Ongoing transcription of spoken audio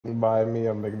Buy me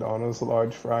a McDonald's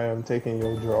large fry. I'm taking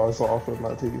your drawers off with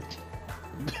my teeth.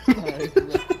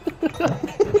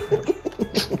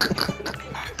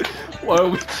 What are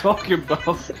we talking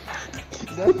about?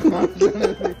 That's not gonna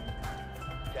be. 10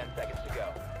 seconds to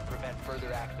go. Prevent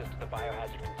further access to the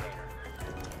biohazard container.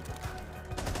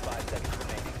 5 seconds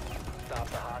remaining. Stop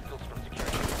the hostiles from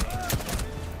securing the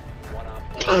container. One op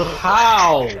four.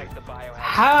 How? Protect the biohazard.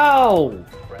 How?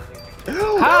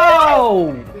 Friendly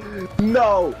How?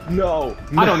 No, no.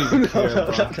 I don't even care,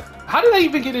 bro. How did I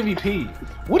even get MVP?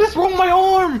 What is wrong with my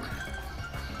arm?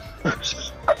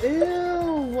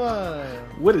 Ew.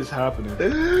 What is happening?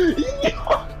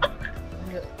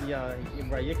 Yeah,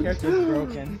 bro, your character's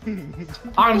broken.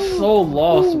 I'm so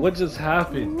lost. What just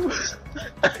happened?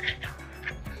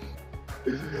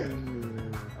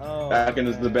 Oh, Kraken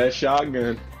is the best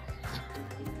shotgun.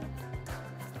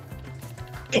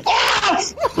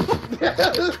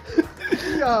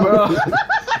 Bro.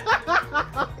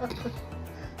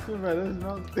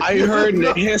 I heard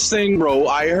hissing, bro.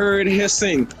 I heard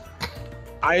hissing.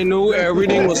 I knew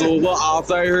everything was over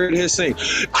after I heard hissing.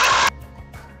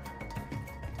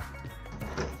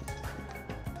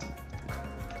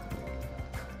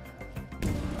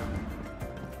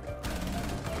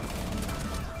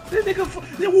 This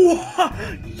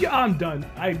nigga, yeah, I'm done.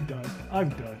 I'm done. I'm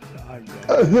done. I'm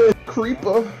done.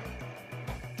 Creeper.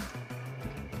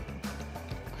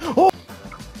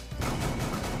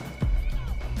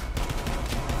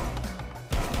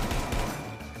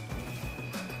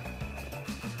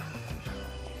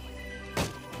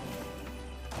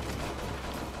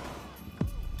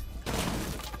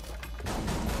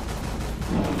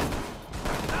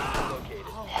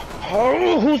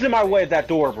 Oh, who's in my way at that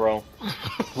door, bro?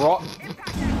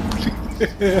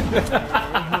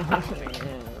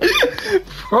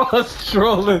 Frost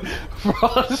trolling.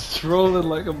 Frost trolling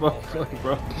like a motherfucker,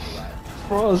 bro.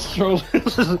 Frost trolling.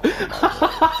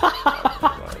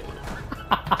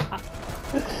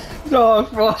 No,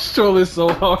 Frost trolling so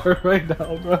hard right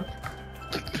now, bro.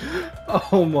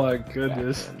 Oh my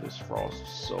goodness. Man, this frost is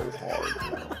so hard,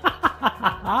 bro.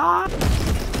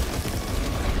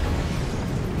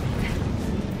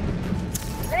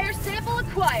 Layer sample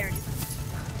acquired.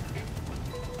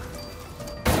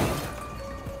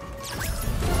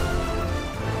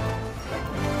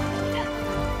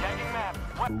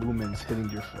 Lumens hitting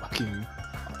your fucking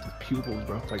pupils,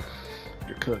 bro. Like,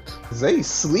 you're cooked. They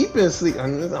sleep. Oh,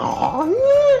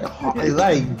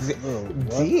 like,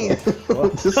 damn.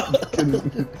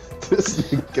 This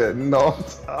nigga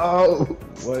knocked out.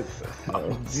 What the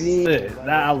hell? Damn.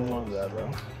 I love that,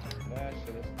 bro.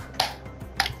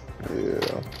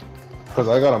 Yeah. Cause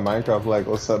I got a Minecraft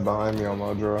Lego set behind me on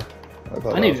my drawer. I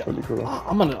thought that was pretty cool.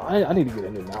 I need to get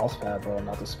a new mouse pad, bro,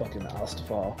 not this fucking mouse to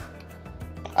fall.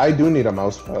 I do need a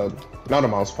mouse pad. Not a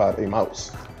mouse pad, a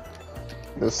mouse.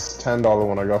 This $10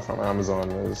 one I got from Amazon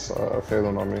is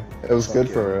failing on me. It was good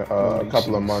for a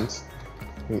couple of months.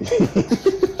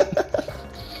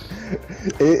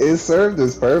 it served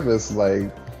its purpose,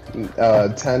 like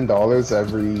 $10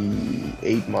 every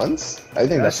 8 months. I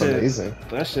think that's amazing.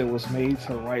 That shit was made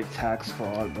to write tax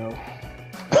fraud, bro.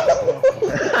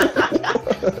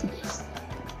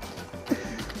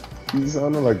 You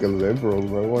sounded like a liberal,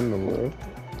 bro. What in the world?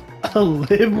 A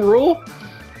liberal?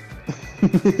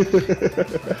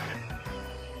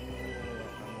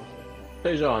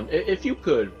 Hey, John, if you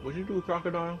could, would you do a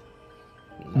crocodile?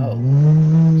 No.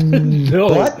 No.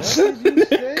 What? What did you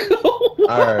say?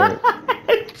 Alright.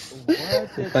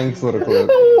 Thanks for the clip.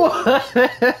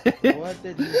 What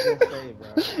did you just say,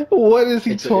 bro? What is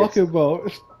he talking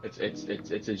about? It's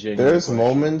a genuine There's question.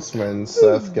 moments when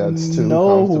Seth gets too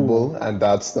comfortable, and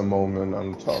that's the moment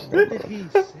I'm talking What did about. he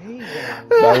say,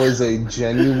 bro? That was a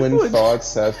genuine thought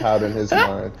Seth had in his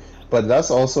mind. But let's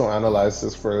also analyze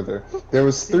this further. There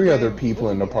was 3 other people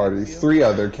in the party, 3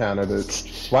 other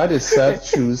candidates. Why did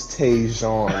Seth choose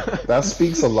Taejon? That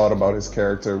speaks a lot about his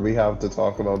character. We have to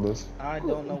talk about this. I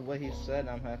don't know what he said.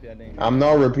 I'm happy I didn't. I'm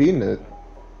not repeating it.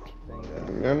 Thank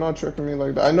God. You're not tricking me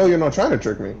like that. I know you're not trying to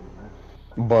trick me.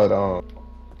 But,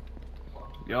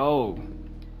 Yo,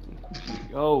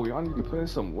 y'all need to put in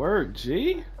some work,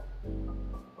 G.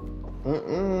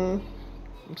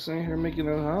 I'm sitting here making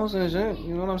a house and shit.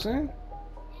 You know what I'm saying?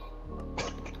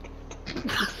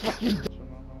 I'm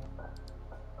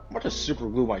about to super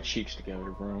glue my cheeks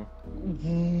together, bro.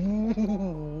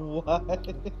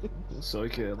 What? So he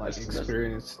could like That's-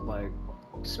 experience like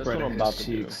what spreading I'm about his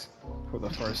to do. cheeks for the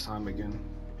first time again.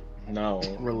 No,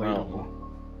 Relatable. no.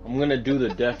 I'm gonna do the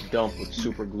death dump with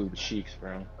super glued cheeks,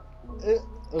 bro. What?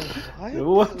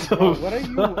 What the Bro, what are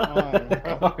you fuck on,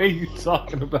 bro? are you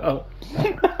talking about?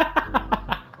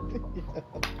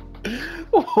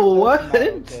 What? That's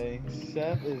not okay.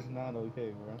 Chef is not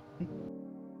okay, bro.